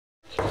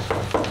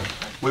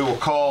We will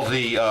call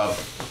the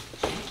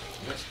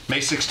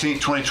May 16,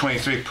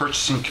 2023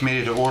 Purchasing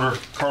Committee to order.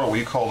 Carla, will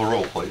you call the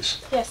roll,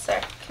 please? Yes, sir.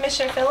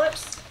 Commissioner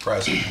Phillips?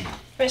 Present.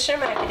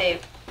 Commissioner McAdoo?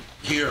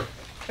 Here.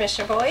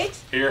 Commissioner Boyd?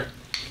 Here.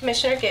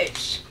 Commissioner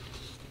Gooch?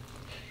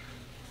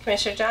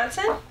 Commissioner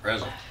Johnson?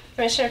 Present.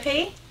 Commissioner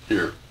P?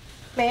 Here.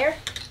 Mayor?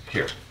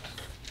 Here.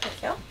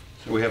 Thank you.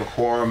 So we have a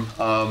quorum.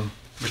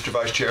 Mr.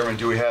 Vice Chairman,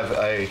 do we have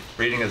a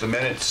reading of the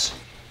minutes?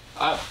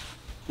 I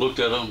looked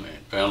at them and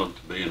found them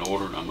to be in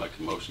order, and I make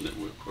a motion that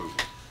we approve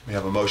them. We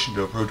have a motion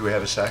to approve. Do we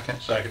have a second?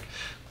 Second.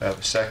 We have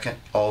a second.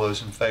 All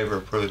those in favor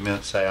of approving the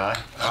minutes say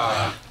aye.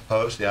 Aye.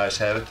 Opposed? The ayes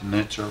have it. The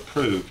minutes are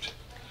approved.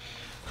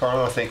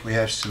 Carla, I think we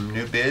have some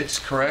new bids,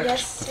 correct?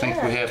 Yes, I think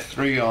sir. we have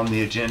 3 on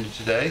the agenda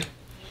today.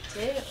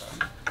 We do.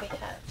 We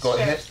have Go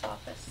ahead. Sheriff's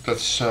Office.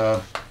 Let's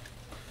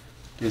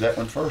do that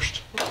one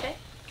first. Okay.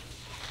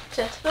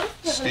 Gentlemen?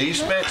 Steve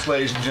Spence,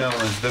 ladies and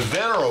gentlemen, the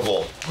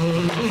venerable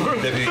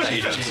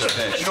Deputy Chief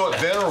Spence. You know what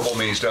venerable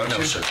means, don't you?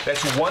 No, sir.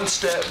 That's one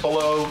step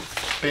below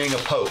being a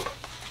pope,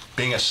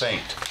 being a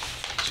saint.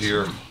 So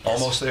you're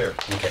almost there.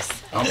 Okay.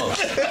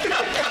 Almost.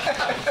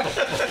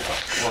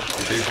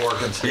 He's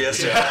working. Yes,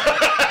 sir.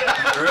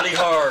 Really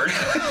hard.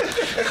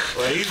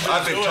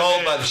 I've been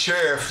told by the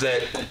sheriff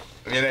that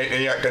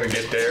you aren't going to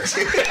get there. He's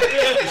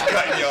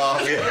cutting you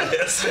off.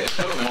 Yes.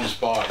 Put them on the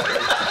spot. I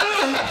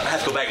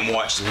have to go back and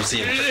watch and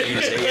see him.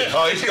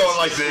 Oh, he's going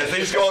like this.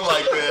 He's going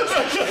like this.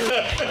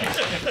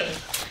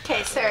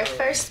 Okay, so our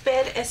first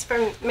bid is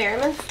from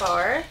Merriman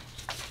Farr.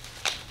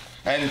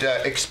 And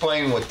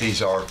explain what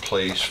these are,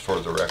 please, for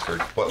the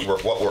record. What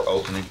we're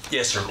opening.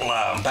 Yes, sir.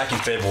 Back in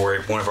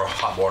February, one of our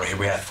hot water heaters,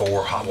 we had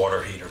 4 hot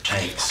water heater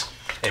tanks,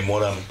 and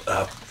one of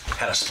them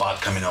had a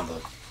spot coming on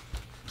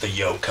the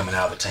yoke coming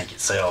out of the tank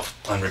itself,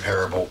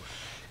 unrepairable,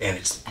 and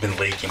it's been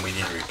leaking. We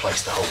need to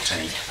replace the whole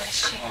tank.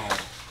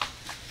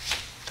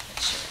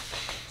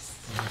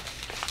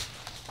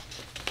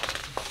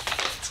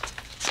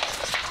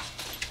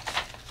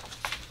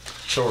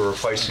 So we're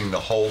replacing the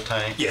whole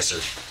tank? Yes,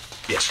 sir.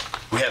 Yes.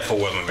 We have 4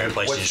 of them. We're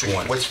replacing just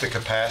one. What's the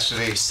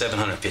capacity?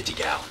 750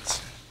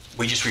 gallons.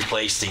 We just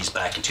replaced these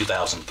back in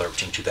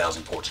 2013,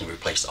 2014. We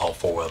replaced all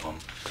 4 of them.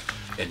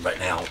 And right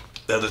now,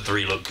 the other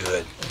 3 look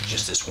good.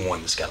 Just this one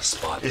that's got a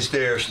spot. Is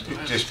there,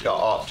 just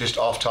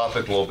off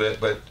topic a little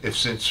bit, but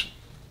since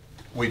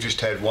we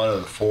just had one of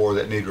the 4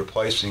 that need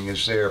replacing,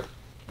 is there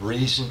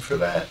reason for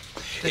that?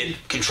 It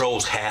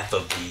controls half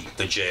of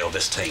the jail,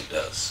 this tank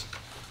does,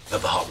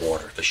 of the hot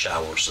water, the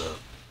showers.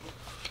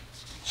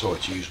 So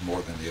it's used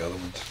more than the other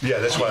ones? Yeah,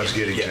 that's what I was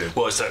getting to.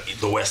 Well, it's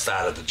the west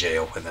side of the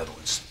jail, and the other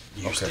ones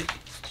used Okay. it.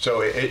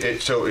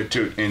 So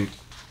in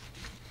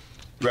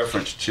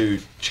reference to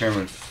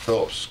Chairman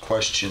Phillips'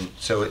 question,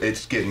 so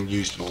it's getting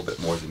used a little bit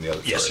more than the other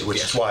 3, Yes, sir.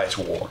 which is why it's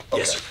warm.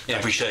 Yes, sir. And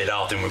if we shut it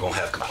off, then we're going to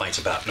have complaints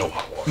about no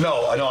hot water.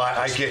 No,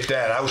 I get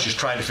that. I was just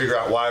trying to figure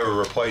out why we're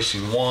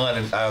replacing one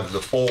out of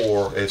the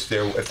 4. If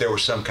there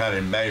was some kind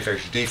of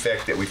manufacturing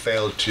defect that we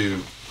failed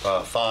to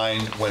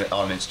find when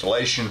on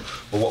installation,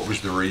 or what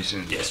was the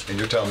reason? Yes. And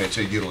you're telling me it's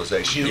a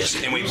utilization. Yes,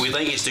 and we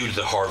think it's due to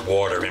the hard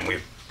water, and we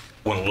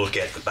want to look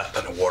at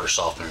putting a water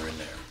softener in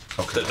there.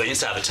 Okay. The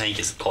inside of the tank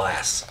is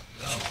glass.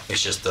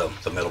 It's just the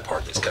middle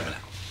part that's coming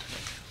out.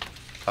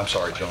 I'm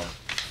sorry, John.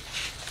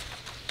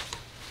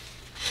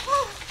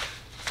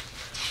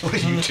 What are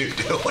you two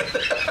doing?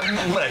 I'm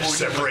gonna have to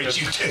separate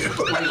you two.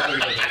 We're just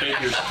looking at the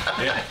figures.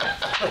 Yeah.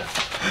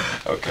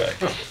 Okay.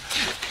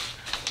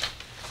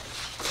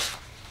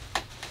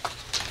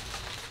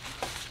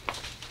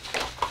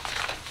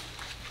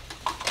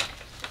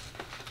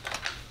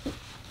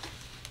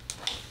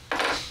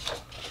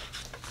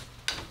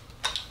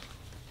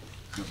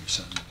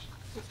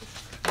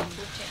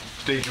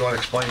 Steve, do you want to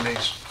explain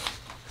these?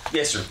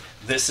 Yes, sir.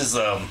 This is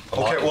Okay,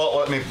 well,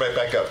 let me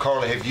back up.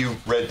 Carla, have you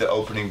read the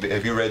opening?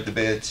 Have you read the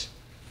bids?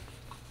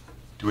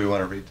 Do we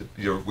want to read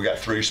we got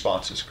 3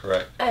 responses,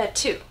 correct?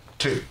 2.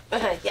 2.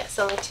 Yes,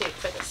 only 2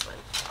 for this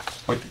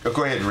one.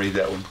 Go ahead and read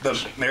that one.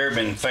 the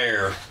Merriman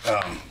Fair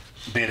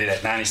bid it at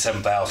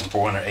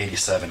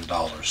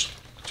 $97,487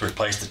 to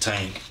replace the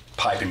tank,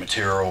 piping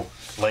material,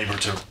 labor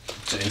to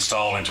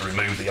install and to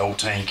remove the old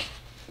tank,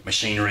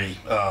 machinery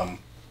to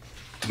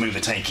move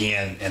the tank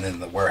in, and then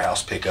the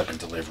warehouse pickup and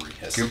delivery.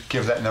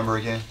 Give that number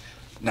again.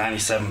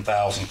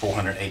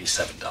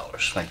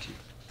 $97,487. Thank you.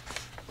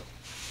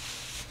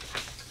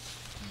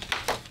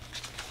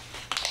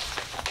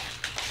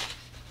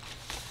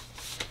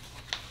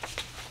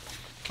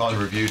 On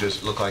review, does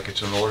it look like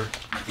it's in order?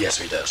 Yes,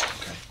 sir, he does.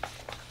 Okay.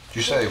 Did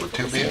you say there were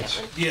 2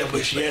 bids? Yeah,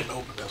 but she hadn't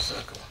opened that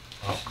second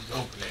one. She's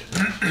opened it.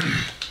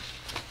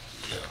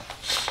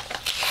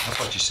 I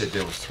thought you said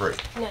there were 3.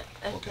 No,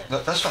 Okay, no.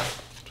 no, that's fine.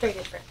 3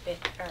 different bids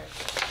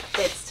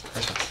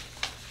That's fine.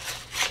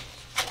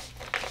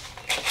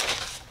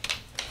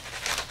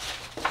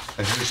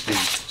 And who's the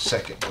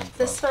second one?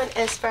 This one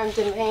is from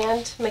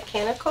Demand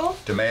Mechanical.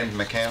 Demand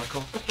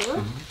Mechanical?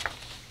 Mm-hmm.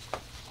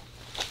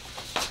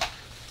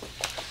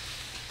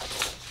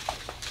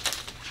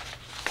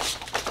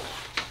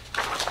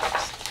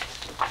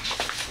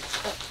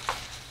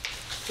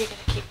 You're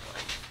gonna keep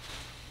one.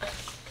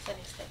 'Cause I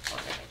need to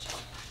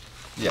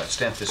Yeah,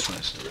 stamp this one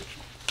as the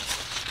original.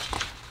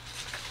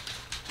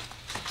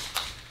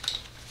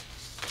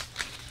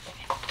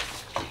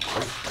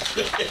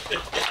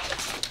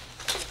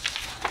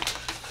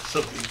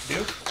 Something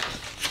new.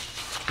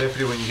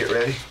 Deputy, when you get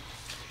ready,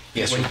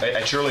 Yes, sir.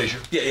 at your leisure.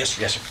 Yeah, yes,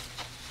 sir. Yes, sir.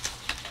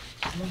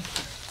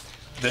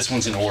 This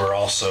one's in order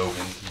also,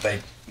 and they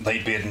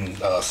bid in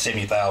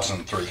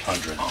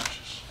 70,300.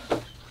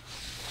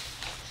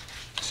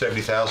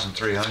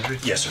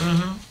 70,300. Yes,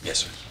 sir. Yes,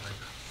 sir.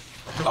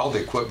 All the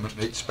equipment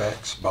meets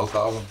specs, both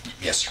of them.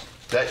 Yes, sir.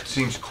 That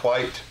seems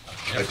quite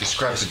a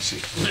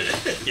discrepancy.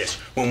 Yes.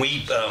 When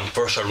we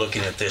first started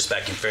looking at this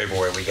back in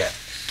February, we got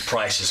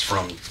prices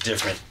from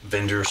different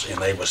vendors, and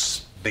they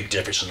was big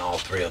difference in all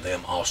three of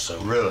them also.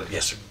 Really?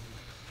 Yes, sir.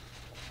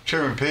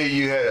 Chairman P.,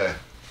 you had a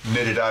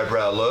knitted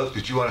eyebrow look.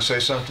 Did you want to say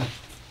something?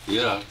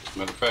 Yeah,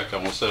 matter of fact, I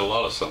want to say a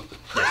lot of something.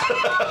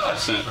 I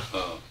sent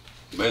a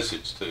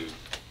message to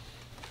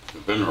the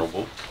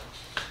Venerable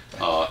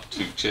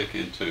to check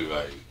into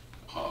a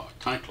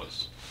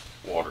tankless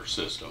water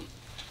system,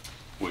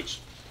 which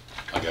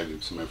I gave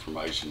him some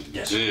information and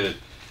Yes. he did.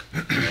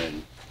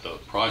 And the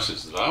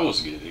prices that I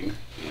was getting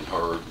and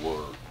heard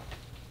were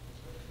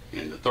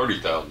in the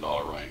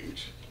 $30,000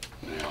 range.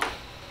 Now,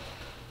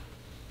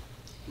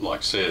 like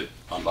I said,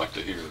 I'd like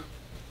to hear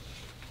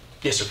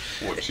Yes, sir.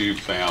 what you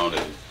found,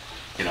 and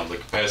you know the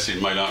capacity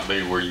may not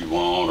be where you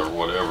want or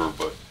whatever,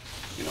 but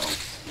you know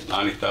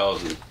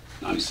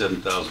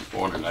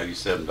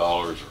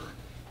 $97,487 or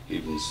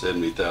even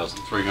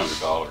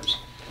 $70,300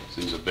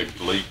 seems a big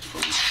leap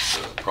from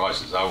the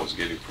prices I was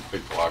getting from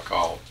people I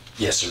called.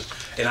 Yes, sir.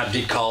 And I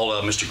did call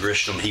Mr.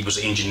 Grisham. He was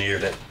the engineer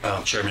that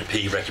Chairman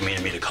P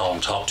recommended me to call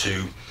and talk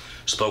to.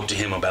 Spoke to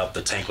him about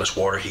the tankless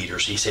water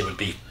heaters. He said it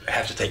would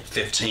have to take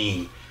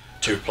 15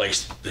 to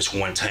replace this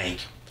one tank.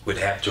 We'd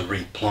have to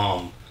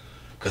replumb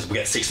because we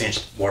got 6-inch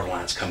water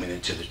lines coming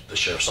into the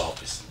sheriff's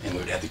office, and we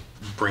would have to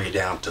bring it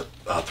down to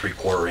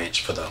 3/4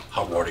 inch for the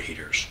hot water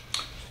heaters.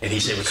 And he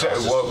said it would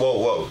cost us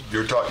Whoa!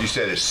 You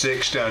said it's 6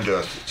 inch down to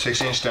a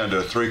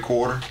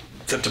 3/4.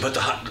 to put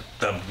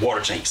the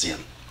water tanks in.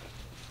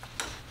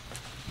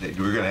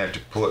 We're going to have to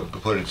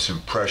put in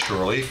some pressure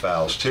relief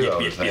valves too. I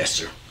would think. Yes,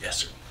 sir. Yes,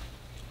 sir.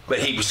 But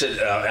he said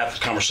after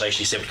the conversation,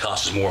 he said it would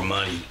cost us more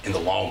money in the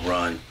long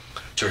run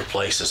to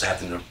replace us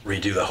having to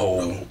redo the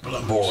whole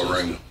boiler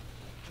room.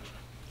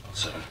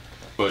 So,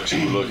 But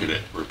you were looking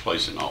at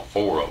replacing all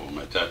 4 of them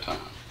at that time.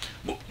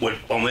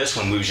 on this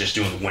one, we was just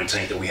doing the one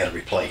tank that we had to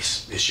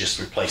replace. It's just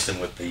replace them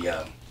with the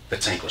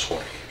tankless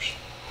water heaters.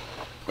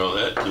 Well,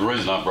 the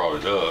reason I brought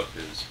it up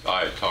is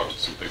I had talked to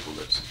some people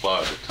that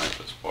supplied the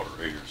tankless water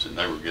heaters, and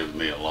they were giving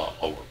me a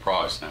lot lower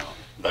price. Now,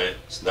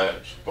 that's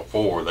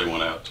before they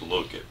went out to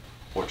look at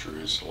what your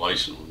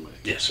installation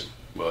would be. Yes, sir.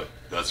 But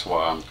that's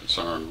why I'm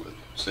concerned with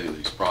seeing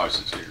these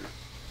prices here.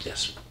 Yes,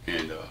 sir.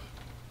 And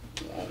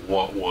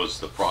what was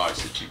the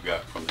price that you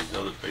got from these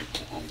other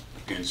people on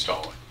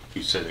installing?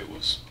 You said it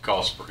was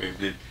cost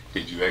prohibitive.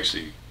 Did you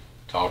actually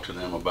talk to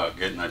them about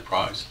getting that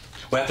price?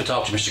 We have to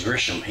talk to Mr.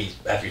 Grisham.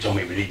 After he told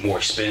me it would be more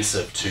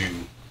expensive to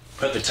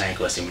put the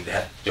tankless and we'd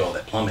have to do all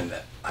that plumbing,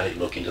 that I didn't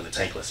look into the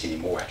tankless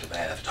anymore after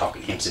that, after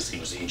talking to him since he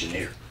was the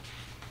engineer.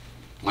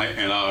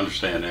 And I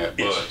understand that,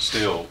 Yes. but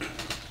still,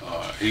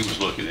 he was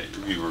looking at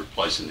you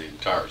replacing the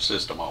entire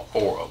system, all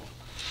 4 of them.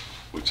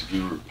 Which, if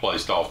you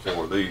replaced all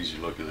 4 of these,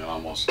 you're looking at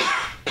almost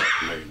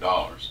 $1 million.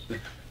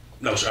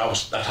 No, sir. I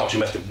talked to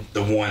him about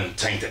the one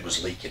tank that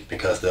was leaking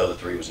because the other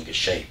 3 was in good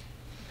shape.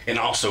 And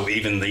also,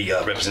 even the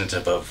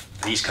representative of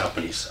these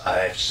companies,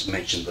 I just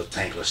mentioned the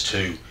tankless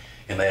too,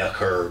 and they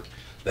occurred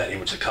that it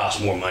would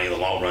cost more money in the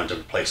long run to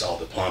replace all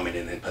the plumbing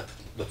and then put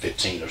the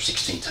 15 or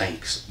 16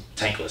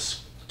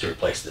 tankless to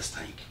replace this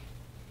tank.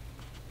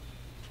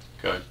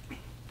 Okay.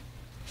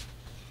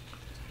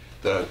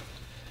 The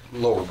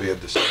lower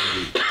bid, the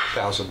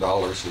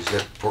 $70,000, is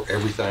that for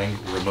everything,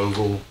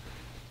 removal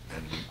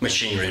and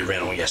Machinery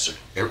rental, yes, sir.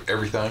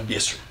 everything?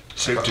 Yes,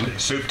 sir.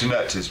 Soup to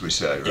nuts, as we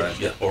say, right?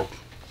 Yeah, or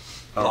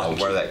I don't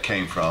know where that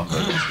came from,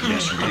 but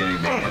it's from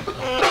beginning to end.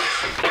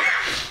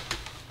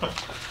 I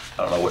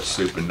don't know what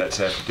soup and nuts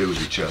have to do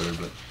with each other,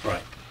 but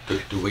right.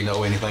 Do we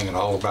know anything at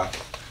all about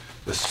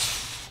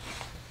this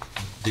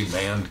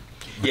demand?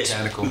 Yes,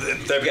 Mechanical?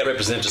 they've got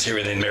representatives here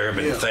in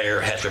Merriman. Yeah.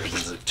 Thayer has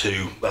representatives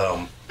too.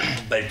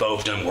 They've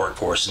both done work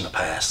for us in the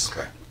past.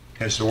 Okay.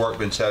 has the work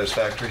been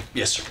satisfactory?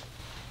 Yes, sir.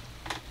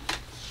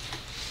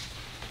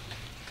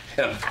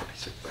 And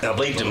I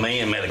believe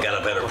Demand may have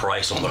got a better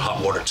price on the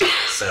hot water tank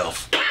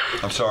itself.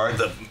 I'm sorry?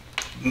 The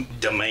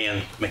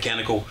Demand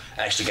Mechanical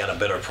actually got a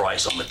better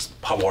price on the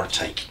hot water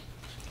tank.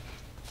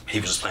 He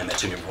was explaining that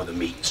to me before the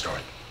meeting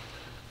started.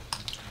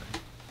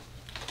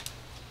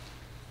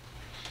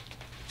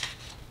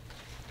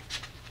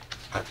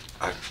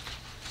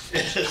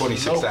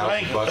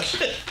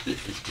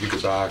 $26,000, you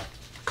could buy a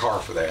car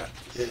for that.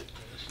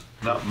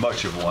 Not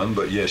much of one,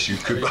 but yes, you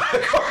could buy a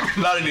car.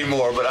 Not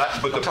anymore,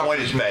 but the point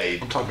is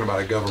made. I'm talking about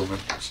a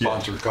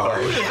government-sponsored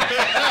car.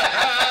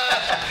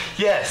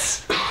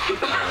 Yes.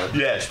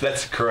 Yes,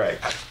 that's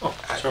correct.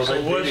 So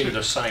they bidding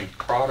the same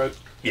product?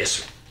 Yes,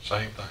 sir.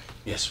 Same thing.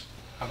 Yes, sir.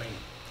 I mean,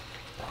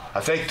 I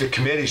think the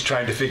committee's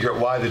trying to figure out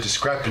why the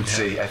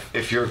discrepancy.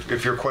 If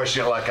you're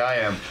questioning it like I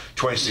am,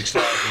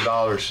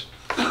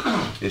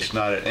 $26,000 is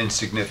not an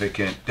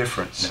insignificant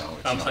difference. No,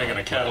 it's I'm not. thinking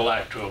a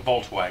Cadillac to a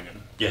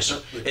Volkswagen. Yes,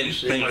 sir. And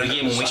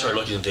again, when we started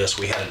looking at this,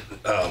 we had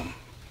a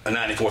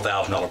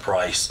 $94,000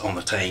 price on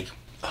the tank,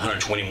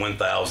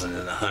 $121,000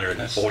 and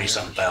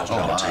 $140-something thousand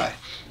Oh my. tank.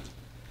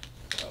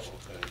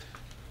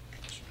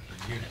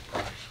 Unit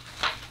price.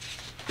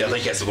 Yeah, I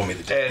think that's going to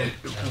be the And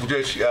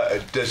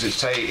does it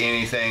say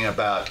anything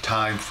about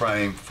time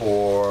frame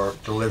for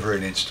delivery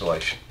and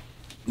installation?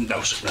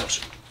 No, sir. No,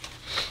 sir.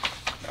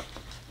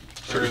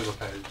 There is a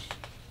page.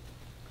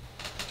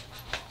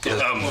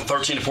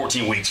 13 to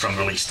 14 weeks from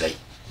release date.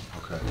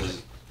 Okay.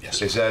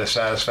 Yes, Is that a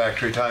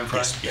satisfactory time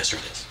frame? yes, sir,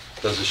 it is.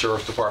 Does the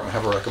sheriff's department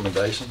have a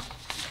recommendation?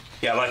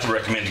 Yeah, I'd like to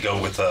recommend to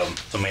go with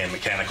the man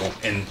mechanical.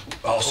 And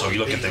also, you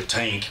look at the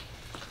tank.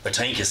 The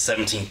tank is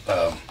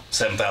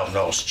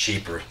 $7,000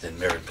 cheaper than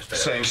Merritt.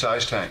 Same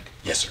size tank?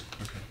 Yes, sir.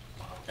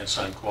 And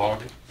same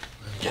quality.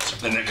 Yes, sir.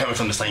 And they're coming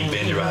from the same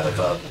vendor out of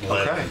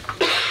Lebanon.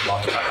 Okay.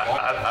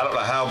 I don't know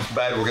how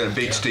bad we're going to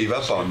beat Steve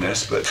up on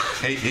this, but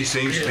he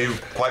seems to be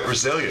quite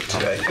resilient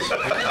today.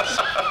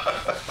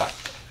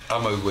 I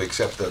move we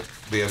accept the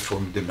bid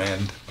from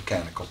Demand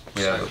Mechanical.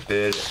 We have a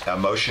bid, a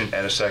motion,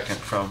 and a second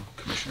from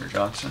Commissioner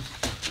Johnson.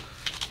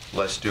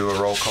 Let's do a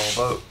roll call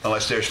vote.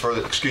 Unless there's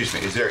further, excuse me,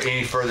 is there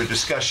any further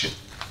discussion?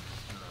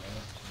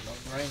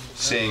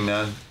 Seeing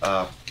none,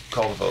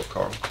 call the vote,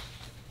 Carl.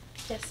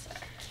 Yes, sir.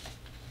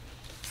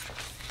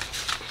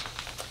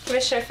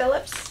 Commissioner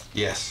Phillips,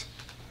 Yes.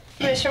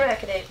 Commissioner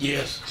McAdoo,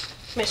 Yes.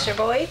 Commissioner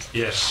Boyd,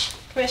 Yes.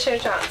 Commissioner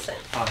Johnson,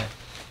 Aye.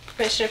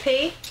 Commissioner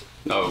P,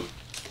 No,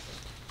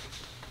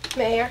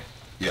 Mayor,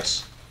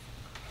 Yes.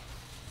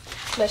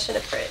 motion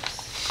approves.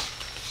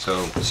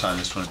 So sign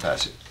this one and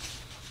pass it.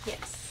 Yes.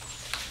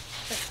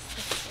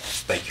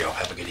 Thank you all.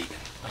 Have a good evening.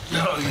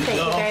 Thank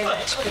you very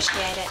much.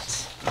 Appreciate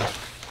it.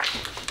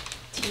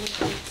 Do you need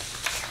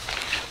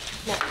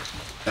these? No.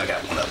 I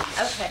got one of them.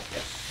 Okay.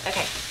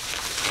 Okay.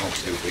 Why don't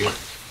we do bid?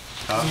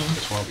 Huh?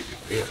 That's why we do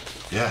bid.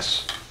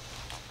 Yes,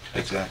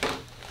 exactly.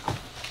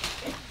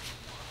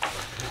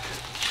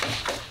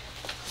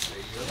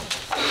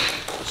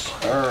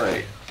 All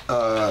right,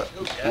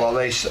 while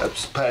they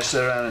pass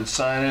that around and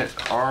sign it,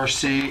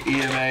 RC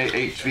EMA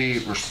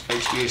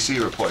HVAC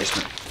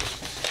replacement.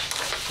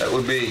 That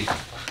would be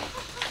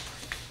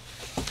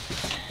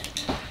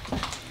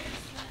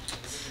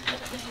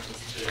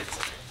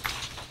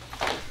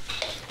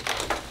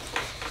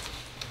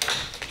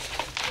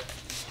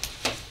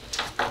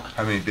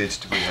how many bids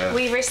do we have?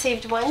 We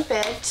received one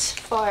bid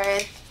for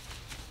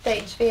the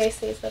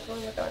HVAC. Is that the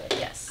one we're going with?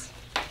 Yes.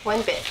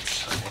 One bid.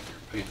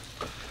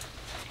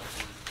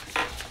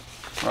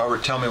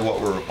 Robert, tell me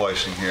what we're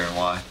replacing here and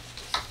why.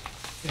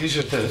 These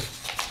are the,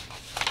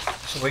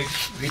 so we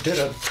did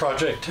a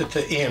project at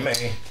the EMA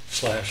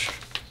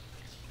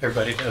 /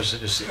 everybody knows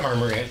it as the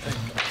Armory, I think.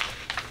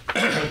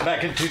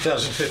 Back in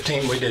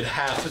 2015, we did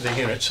half of the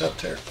units up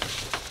there,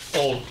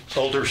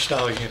 older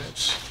style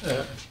units.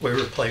 We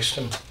replaced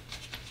them.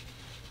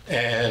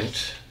 And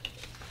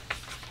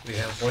we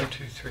have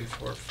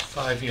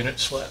 5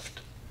 units left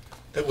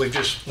that we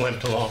just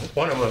went along.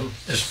 One of them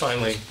has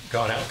finally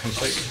gone out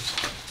completely.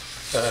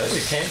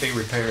 It can't be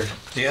repaired.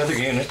 The other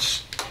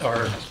units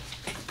are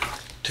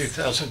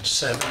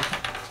 2007.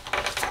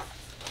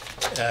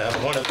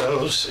 One of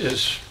those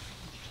is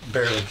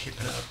barely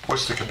keeping up.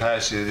 What's the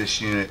capacity of this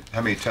unit?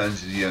 How many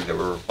tons is the unit that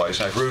we're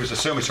replacing? I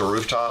assume it's a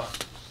rooftop?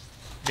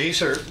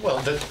 These are, well,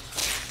 the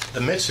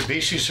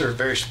Mitsubishis are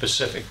very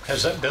specific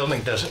because that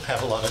building doesn't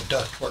have a lot of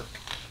ductwork.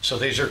 So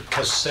these are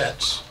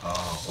cassettes.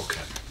 Oh,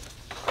 okay.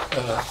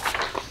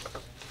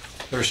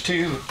 There's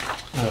 2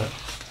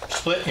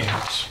 split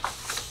units.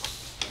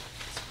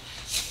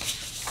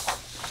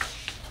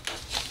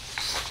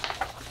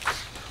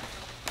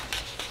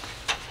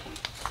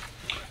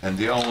 And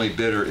the only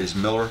bidder is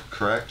Miller,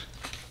 correct?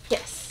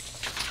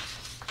 Yes.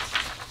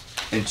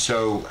 And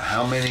so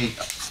how many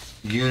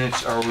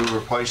units are we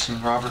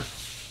replacing, Robert?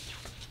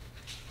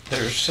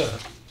 There's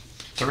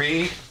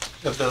 3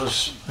 of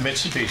those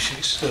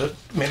Mitsubishis, the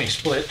mini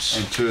splits,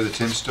 And 2 of the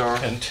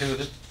Timstar? and 2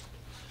 that,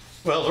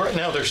 well, right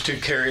now there's 2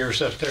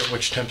 carriers up there,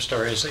 which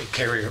Timstar is a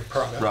carrier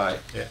product. Right.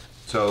 Yeah.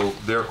 So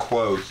their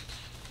quote,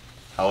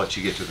 I'll let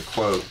you get to the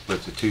quote,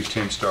 but the 2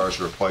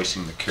 Timstars are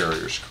replacing the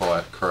carriers,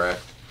 correct?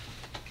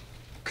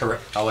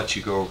 Correct. I'll let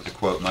you go over the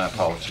quote, my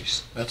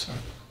apologies. That's all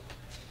right.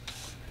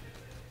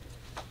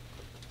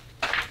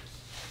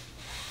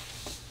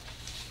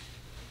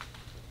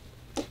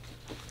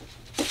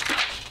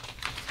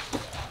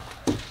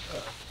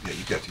 Yeah,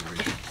 you got the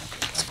original.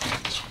 Okay, I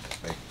got this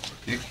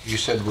one. You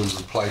said we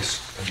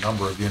replaced a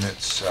number of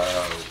units,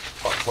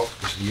 what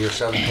was the year,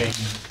 17,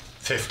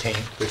 15.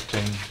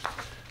 15?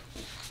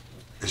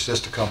 Is this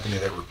the company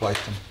that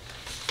replaced them?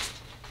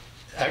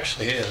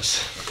 Actually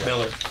is. Okay.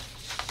 Miller,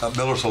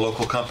 Miller's a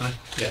local company?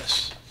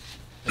 yes.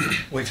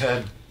 We've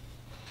had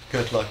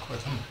good luck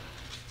with them.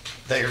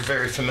 They are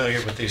very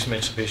familiar with these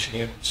Mitsubishi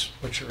units,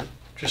 which are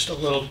just a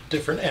little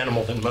different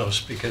animal than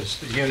most because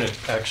the unit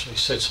actually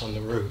sits on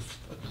the roof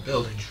of the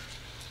building,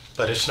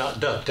 but it's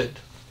not ducted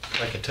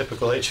like a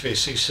typical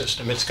HVAC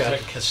system. It's got a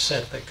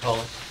cassette, they call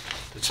it,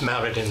 that's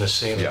mounted in the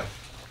ceiling. Yeah.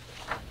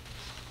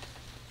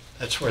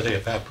 That's where the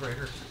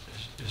evaporator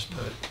is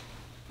put.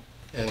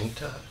 And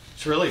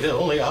it's really the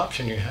only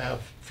option you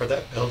have for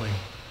that building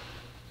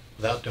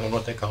without doing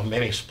what they call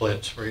mini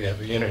splits, where you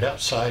have a unit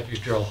outside, you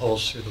drill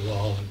holes through the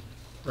wall and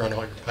run all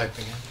your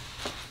piping in.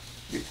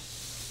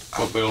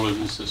 What building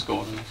is this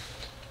going in?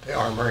 The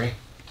Armory,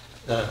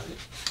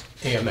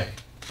 EMA.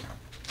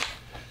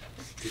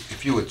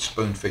 If you would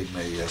spoon feed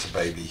me as a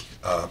baby,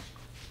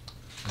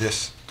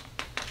 this,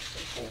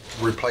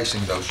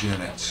 replacing those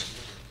units,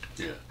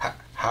 Yeah.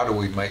 how do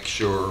we make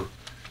sure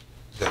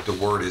that the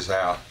word is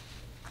out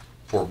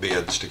for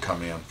bids to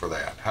come in for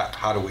that?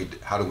 How do we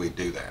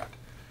do that?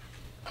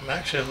 I'm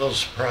actually a little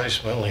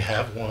surprised we only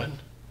have one,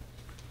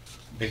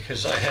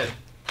 because I had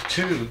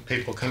 2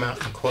 people come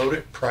out and quote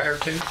it prior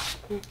to,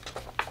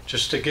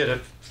 just to get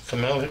it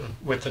familiar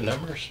with the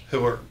numbers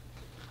who are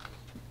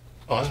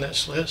on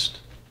this list.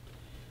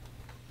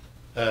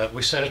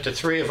 We sent it to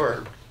 3 of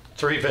our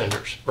 3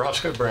 vendors,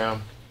 Roscoe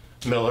Brown,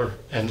 Miller,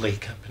 and Lee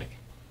Company.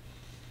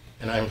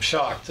 And I'm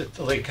shocked that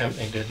the Lee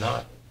Company did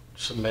not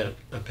submit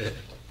a bid.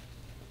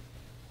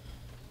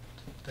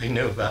 They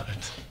knew about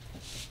it.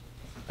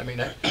 I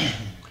mean,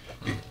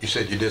 You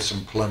said you did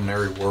some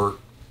preliminary work.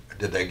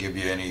 Did they give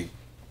you any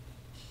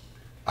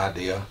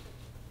idea,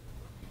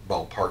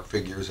 ballpark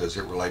figures as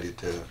it related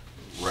to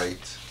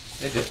rates?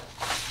 they did.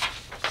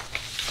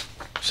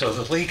 So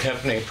the Lee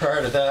Company,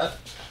 prior to that,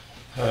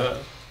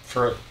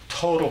 for a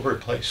total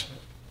replacement,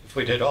 if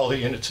we did all the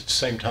units at the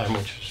same time,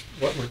 which is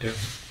what we're doing,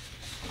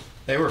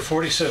 they were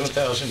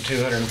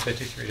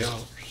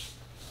 $47,253.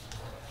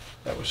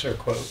 That was their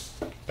quote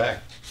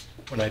back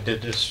when I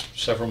did this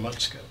several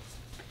months ago.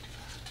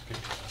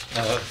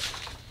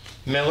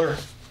 Miller,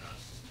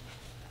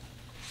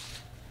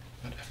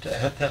 I'd have to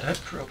add that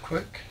up real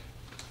quick,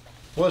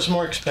 was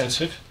more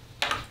expensive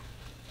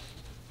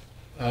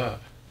at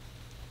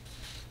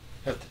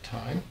the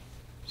time,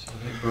 so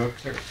they broke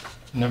their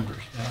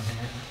numbers down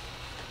here.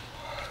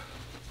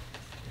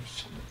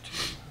 Here's the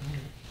 200.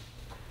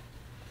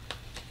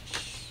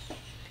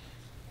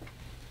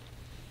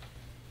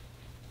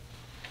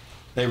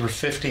 They were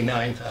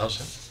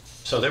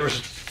 $59,000, so there was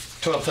a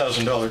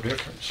 $12,000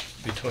 difference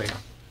between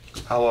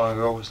How long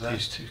ago was that?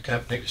 these 2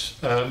 companies.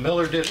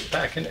 Miller did it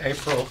back in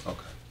April.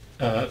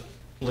 Okay.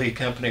 Lee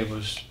Company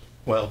was,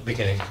 well,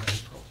 beginning of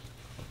April.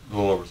 A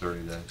little over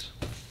 30 days,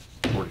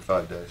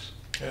 45 days.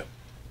 Yeah.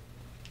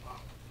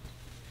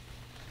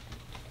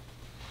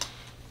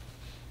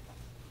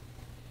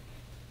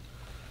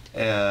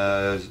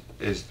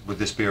 Would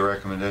this be a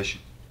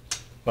recommendation?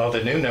 Well,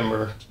 the new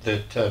number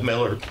that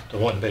Miller, the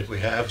one bid we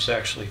have, is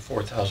actually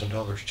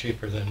 $4,000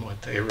 cheaper than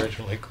what they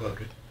originally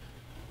quoted.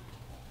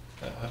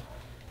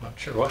 Not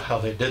sure how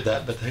they did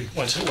that, but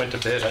once it went to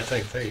bid, I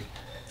think they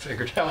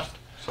figured out.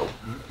 So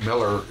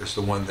Miller is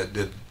the one that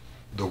did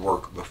the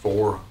work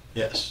before,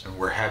 Yes, and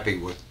we're happy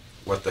with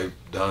what they've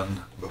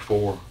done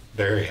before,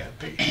 very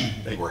happy.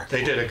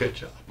 They did a good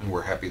job. and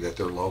we're happy that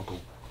they're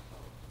local.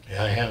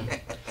 Yeah, I am.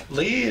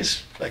 Lee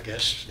is, I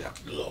guess, Yeah.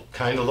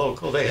 kind of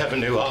local. They have a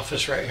new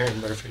office right here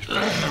in Murfreesboro.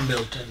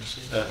 Middle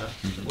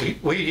Tennessee.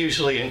 We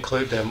usually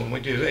include them when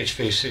we do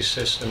HVAC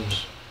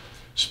systems,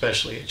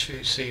 especially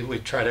HVAC. We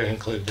try to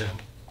include them.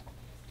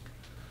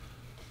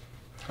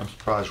 I'm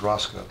surprised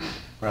Roscoe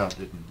Brown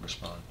didn't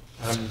respond.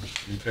 I'm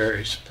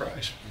very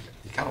surprised.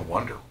 You kind of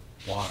wonder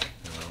why,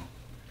 you know?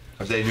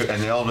 And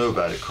they all knew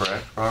about it,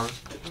 correct, Robert?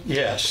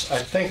 Yes, I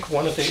think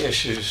one of the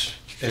issues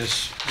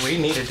is we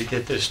needed to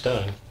get this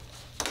done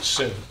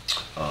soon,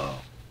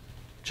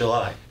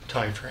 July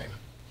timeframe.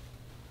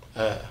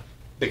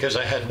 Because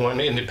I had one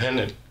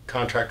independent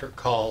contractor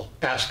call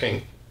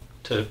asking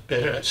to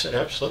bid it. I said,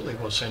 absolutely,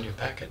 we'll send you a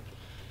packet.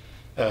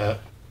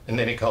 And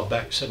then he called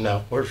back and said,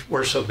 no,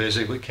 we're so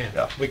busy, we can't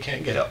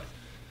get it.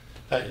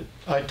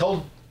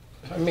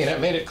 I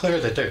made it clear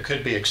that there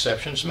could be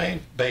exceptions made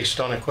based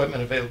on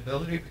equipment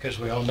availability, because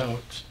we all know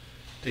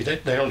they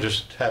don't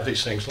just have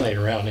these things laying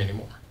around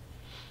anymore.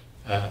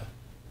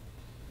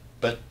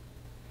 But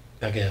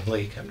again,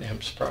 Lee Company,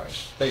 I'm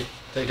surprised. They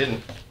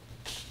didn't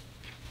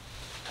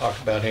talk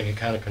about any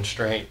kind of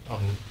constraint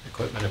on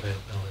equipment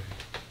availability.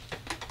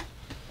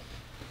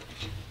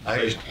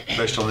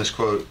 Based on this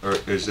quote, or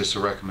is this a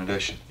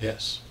recommendation?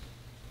 Yes.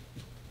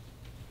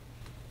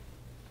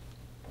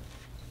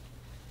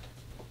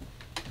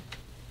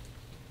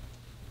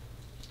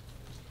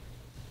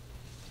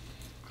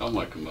 I'll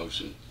make a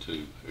motion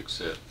to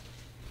accept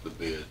the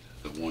bid,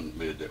 the one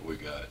bid that we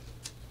got.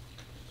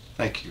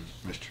 Thank you,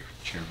 Mr.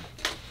 Chairman.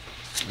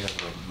 We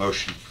have a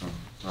motion from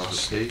Robert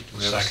State.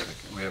 We have a second.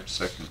 We have a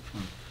second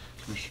from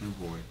Commissioner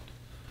Boyd.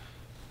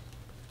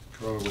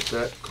 With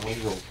that, call the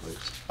roll, please.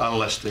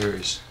 Unless there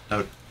is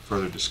no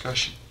further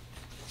discussion.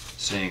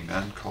 Seeing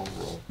none, call the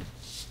roll.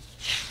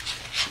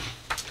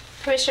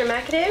 Commissioner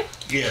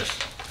McAdoo? Yes.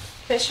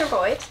 Commissioner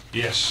Boyd?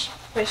 Yes.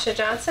 Commissioner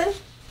Johnson?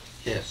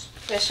 Yes.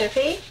 Commissioner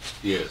Fee?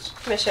 Yes.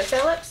 Commissioner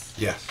Phillips?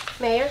 Yes.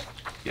 Mayor?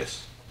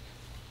 Yes.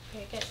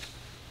 Very good.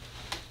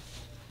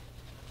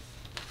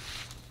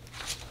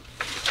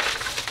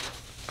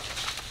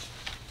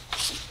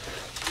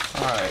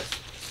 All right.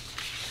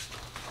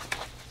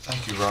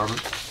 Thank you,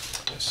 Robert.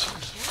 Yes, sir.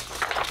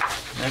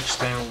 Next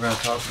thing we're going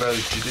to talk about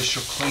is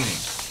judicial cleaning.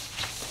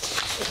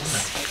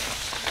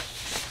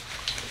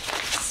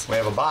 We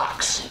have a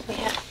box.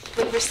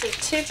 We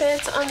received 2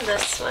 bids on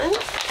this one.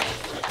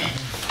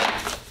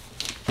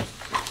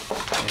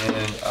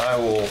 And I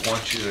will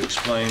want you to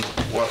explain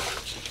what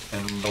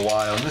and the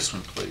why on this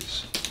one,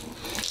 please.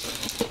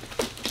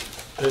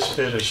 This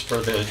bid is for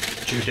the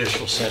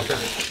Judicial Center,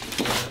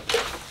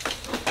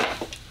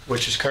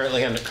 which is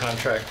currently under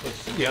contract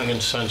with Young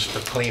and Sons for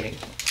cleaning,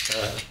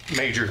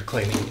 major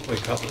cleaning, we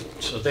call it.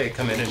 So they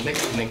come in and make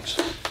cleanings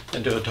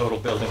and do a total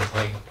building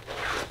clean.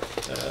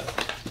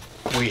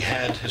 We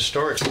had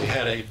historically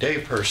had a day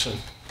person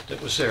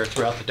that was there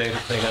throughout the day to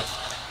clean up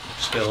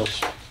spills,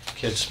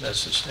 kids'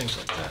 messes, things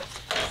like that.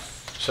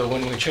 So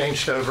when we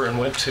changed over and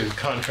went to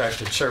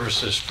contracted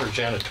services for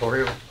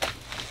janitorial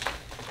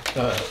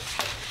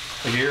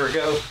a year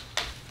ago,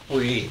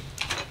 we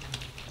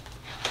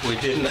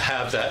didn't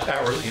have that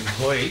hourly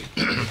employee,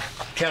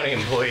 county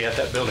employee at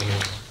that building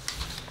anymore.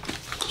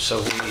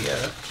 So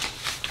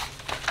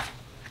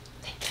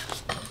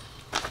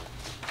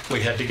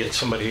we had to get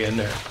somebody in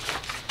there.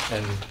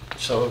 And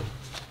so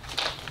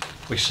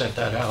we sent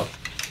that out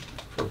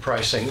for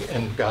pricing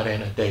and got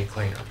in a day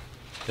cleaner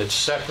that's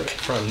separate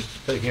from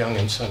the Young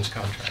and Sons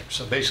contract.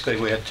 So basically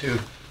we had 2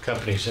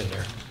 companies in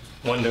there,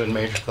 one doing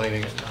major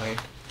cleaning at night.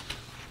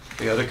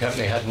 The other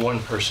company had 1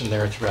 person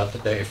there throughout the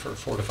day for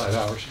 4 to 5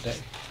 hours a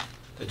day.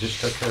 They just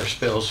took care of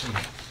spills and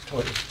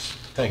toilets,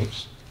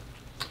 things.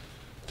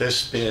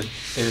 This bid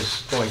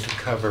is going to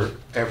cover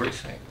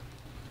everything.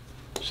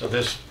 So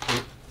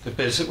the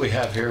bids that we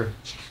have here,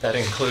 that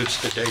includes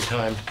the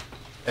daytime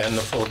and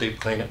the full deep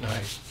clean at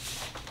night.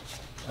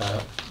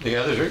 The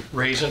other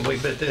reason we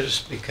bid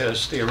this is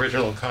because the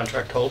original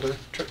contract holder,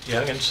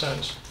 Young and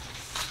Sons,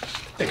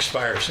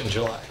 expires in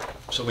July.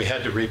 So we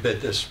had to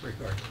rebid this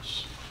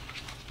regardless.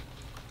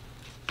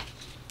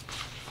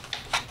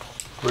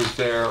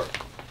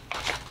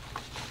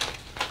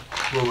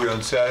 Were we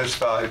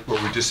unsatisfied, were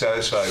we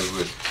dissatisfied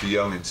with the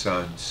Young and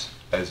Sons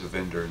as a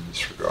vendor in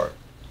this regard?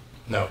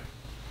 No.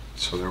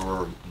 So there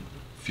were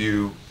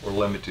few or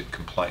limited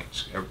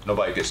complaints.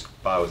 Nobody gets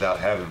by without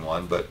having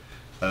one, but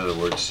in other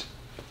words,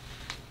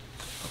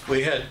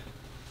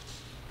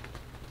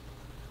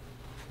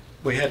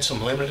 We had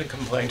some limited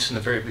complaints in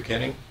the very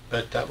beginning,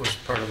 but that was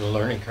part of the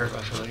learning curve,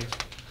 I believe.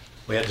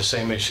 We had the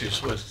same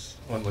issues with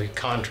when we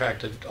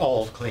contracted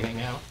all of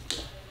cleaning out.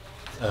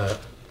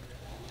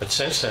 But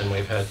since then,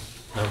 we've had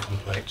no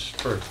complaints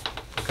for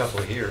a couple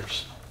of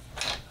years.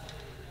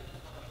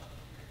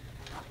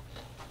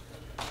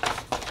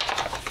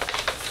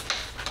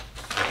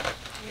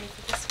 Ready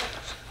for this one?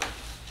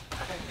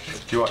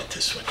 do you want,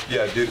 This one.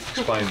 yeah, do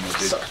explain the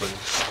bid, Sorry.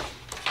 please.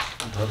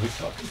 Are we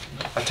talking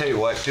tonight? I tell you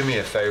what, do me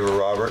a favor,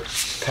 Robert.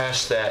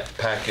 Pass that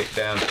packet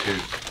down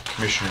to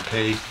Commissioner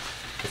P.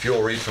 If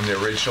you'll read from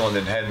the original and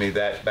then hand me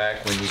that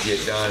back when you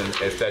get done.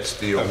 If that's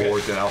the Okay.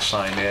 award, then I'll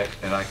sign it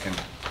and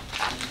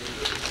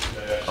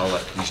I'll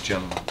let these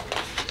gentlemen,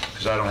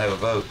 because I don't have a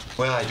vote.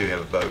 Well, I do have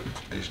a vote.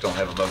 I just don't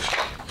have a motion.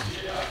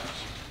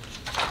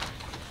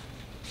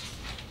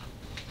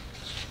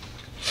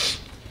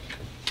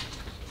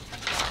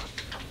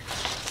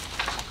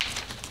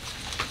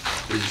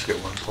 We just get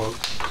one quote.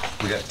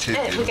 We got 2.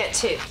 We got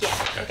 2,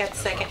 yeah. We got the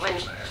second one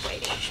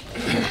waiting.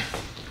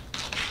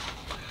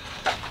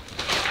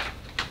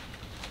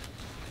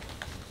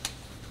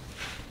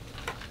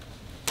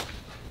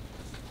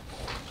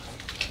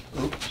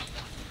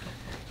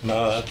 No,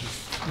 I'll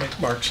make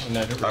marks on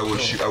that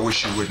original. I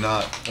wish you would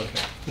not.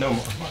 Okay, no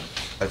more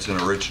marks. That's an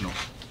original.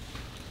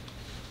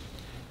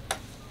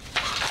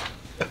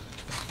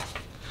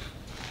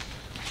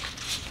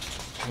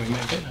 Can we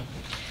make it?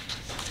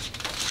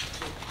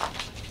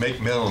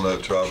 Make mental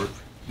notes, Robert.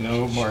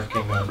 No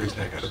marking on it.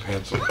 I got a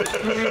pencil.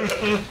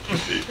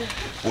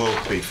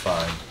 We'll be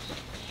fine.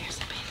 Here's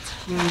a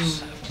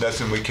pencil.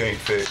 Nothing we can't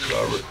fix,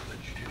 Robert.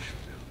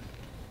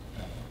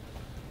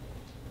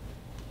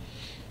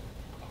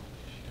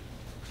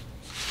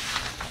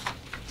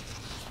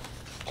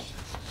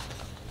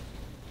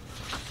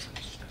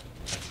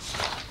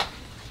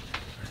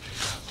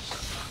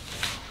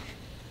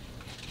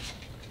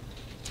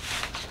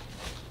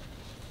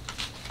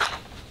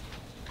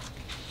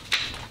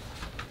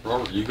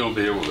 Robert, you gonna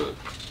be able to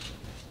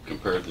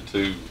compare the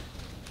two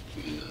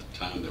in the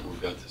time that we've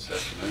got this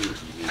afternoon, or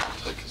you need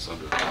to take us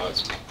under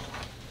advisement?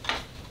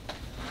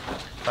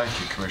 Thank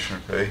you, Commissioner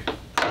P.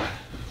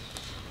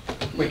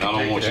 We I can don't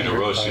take want it you to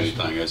under rush advisement.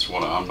 anything, that's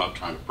what, I'm not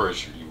trying to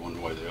pressure you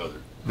one way or the other.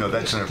 No,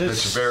 that's a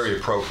very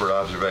appropriate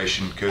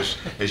observation, because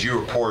as you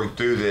were pouring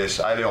through this,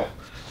 it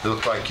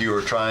looked like you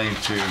were trying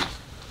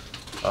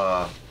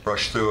to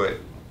brush through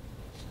it.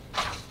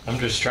 I'm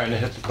just trying to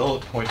hit the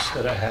bullet points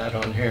that I had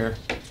on here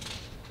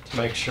to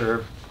make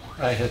sure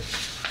I had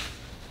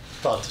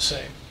thought the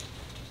same.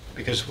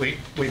 because we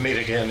meet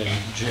again in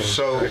June.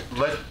 So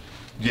correct?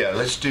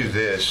 let's do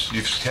this.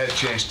 You've had a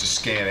chance to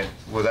scan it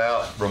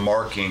without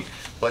remarking.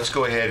 Let's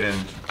go ahead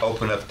and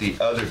open up the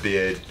other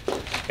bid,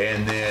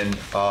 and then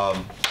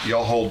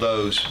y'all hold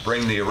those.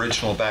 Bring the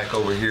original back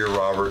over here,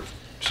 Robert,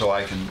 so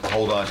I can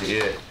hold on to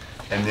it.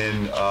 And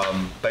then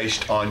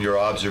based on your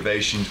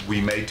observations,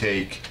 we may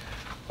take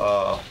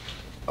a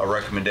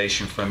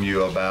recommendation from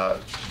you about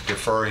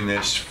deferring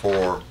this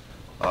for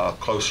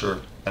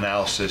closer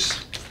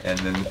analysis. And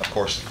then, of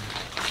course,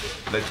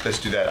 let's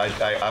do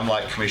that. I'm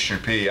like Commissioner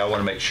P. I want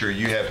to make sure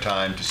you have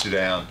time to sit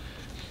down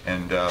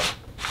and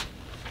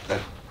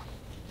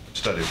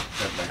study.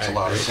 That makes a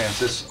lot of sense.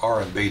 This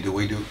R&B, do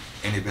we do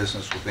any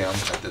business with them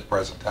at the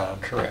present time?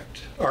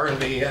 Correct.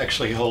 R&B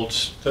actually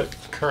holds the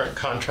current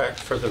contract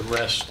for the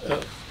rest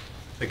of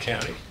the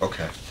county.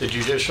 Okay. The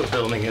judicial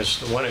building is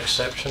the one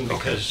exception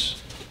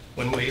because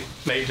when we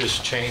made this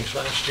change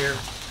last year,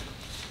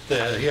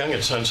 the Young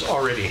 & Sons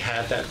already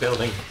had that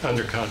building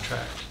under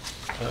contract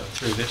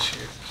through this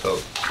year. So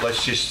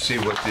let's just see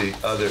what the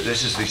other,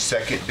 this is the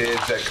second bid,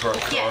 is that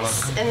correct, Carla?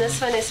 Yes, and this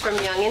one is from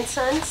Young &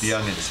 Sons.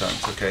 Young &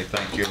 Sons, okay,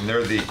 thank you. And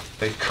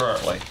they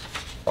currently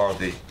are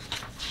the,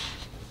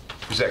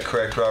 is that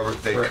correct,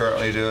 Robert? They Correct.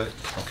 currently do it?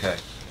 Okay.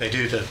 They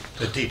do the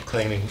deep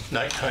cleaning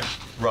nighttime.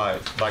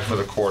 Right, like for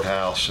the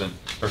courthouse, and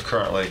they're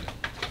currently,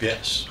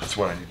 Yes. that's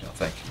what I need to know,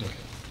 thank you.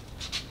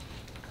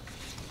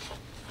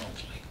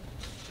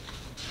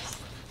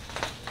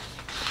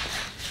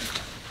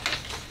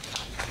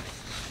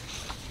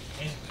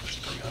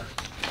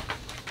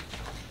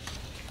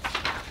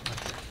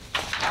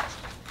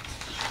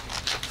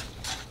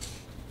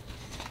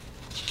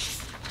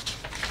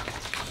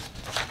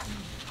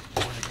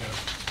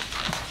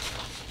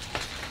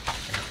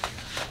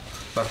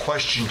 My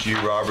question to you,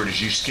 Robert,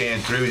 as you scan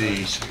through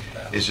these,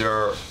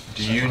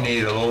 do you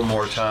need a little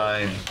more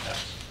time?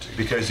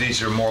 Because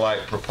these are more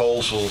like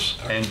proposals,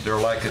 and they're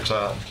like it's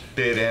a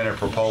bid and a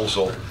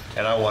proposal,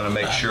 and I want to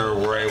make sure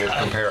we're able to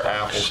compare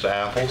apples to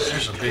apples.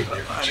 There's a big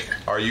difference here.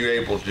 Are you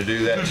able to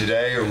do that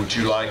today, or would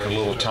you like a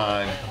little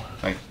time?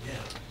 Like,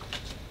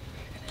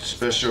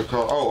 special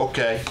call, oh,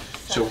 okay.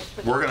 So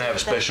we're going to have a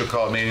special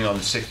call meeting on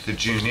the 6th of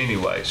June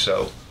anyway,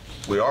 so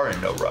we are in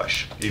no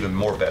rush, even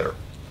more better.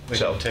 We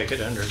So, can take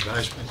it under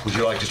advisement. would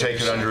you like to take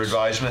it under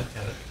advisement?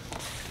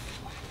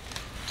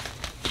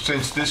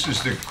 Since this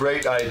is the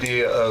great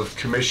idea of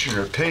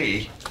Commissioner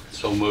P,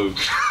 So moved.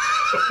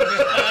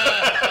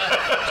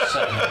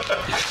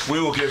 we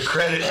will give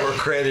credit where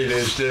credit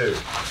is due.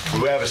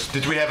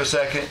 Did we have a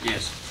second?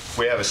 Yes.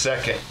 We have a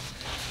second.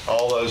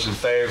 All those in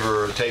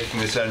favor of taking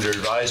this under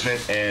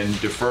advisement and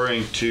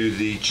deferring to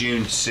the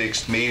June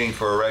 6th meeting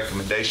for a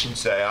recommendation,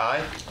 say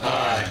aye.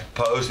 Aye.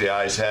 Opposed? The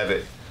ayes have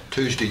it.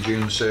 Tuesday,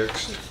 June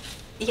 6th.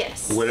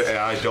 Yes.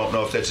 I don't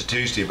know if that's a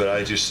Tuesday, but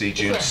I just see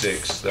June Yes,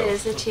 6th. it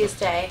is a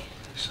Tuesday.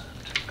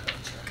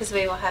 Because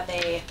we will have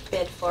a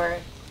bid for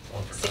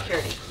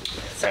security.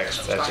 That's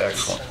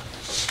excellent.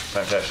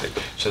 Fantastic.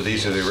 So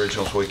these are the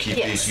originals. We keep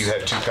Yes. these. You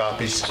have 2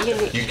 copies. You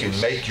You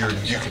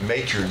can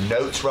make your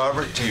notes,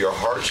 Robert, to your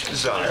heart's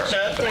desire.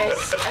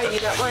 you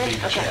got one?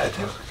 Okay.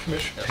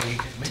 Commissioner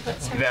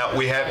P. Now,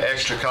 we have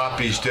extra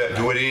copies.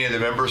 Would any of the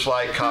members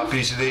like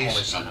copies of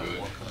these? I'm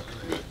good.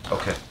 Good.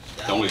 Okay.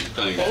 The only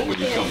thing, when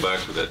you come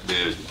back with that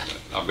bid,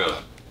 I've got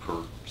a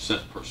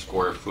percent per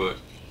square foot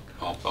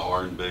off the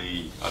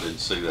R&B. I didn't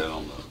see that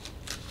on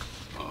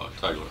the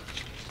Taylor.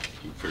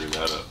 You figure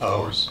that up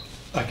for us.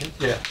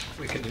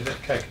 We can do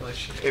that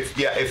calculation. If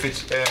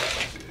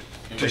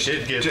it's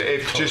did give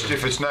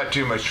if it's not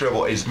too much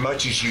trouble, as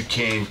much as you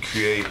can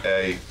create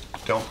a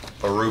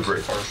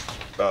rubric,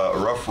 a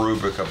rough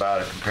rubric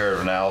about a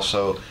comparative analysis,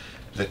 so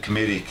the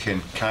committee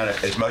can kind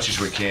of, as much as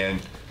we can,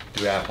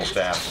 do apples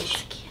to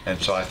apples. And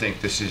so I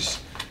think this is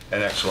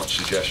an excellent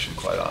suggestion,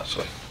 quite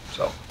honestly.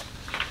 So.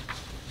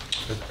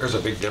 There's a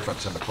big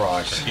difference in the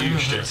price.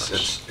 Huge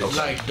difference. It's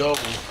Like double.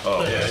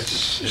 Oh, Yeah,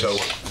 so,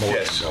 more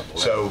yes. than double that.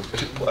 So,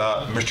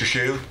 Mr.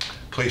 Shu,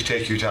 please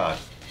take your time,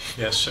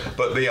 Yes, sir.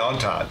 but be on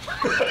time.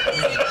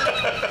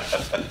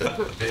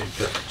 The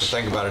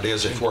thing about it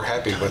is, if we're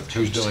happy with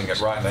who's doing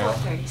it right now,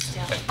 4:30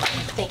 still.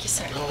 Thank you,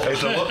 sir.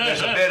 There's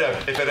a bit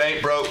of, if it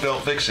ain't broke,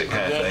 don't fix it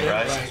kind of thing,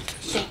 right?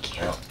 Thank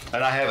you.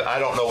 And I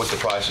don't know what the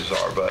prices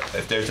are, but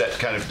if there's that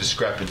kind of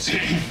discrepancy,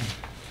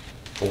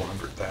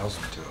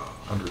 400,000 to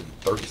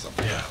 130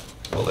 something. Yeah,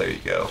 well, there you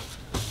go.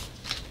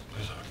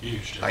 there's a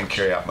huge I can difference.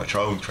 carry out my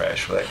own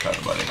trash for that kind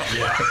of money.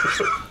 Yeah.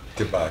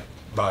 To buy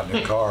a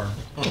new car.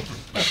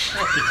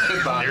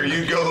 There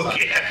you go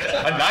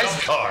again. A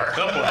nice car.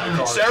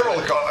 Several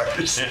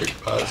cars.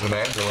 Buys an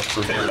ambulance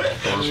or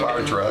a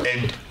fire truck.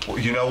 And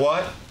you know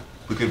what?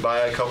 We could buy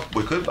a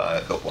couple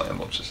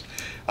ambulances.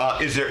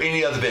 Is there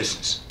any other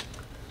business?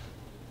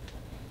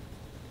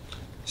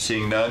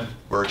 Seeing none,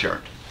 we're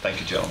adjourned. Thank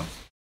you, gentlemen.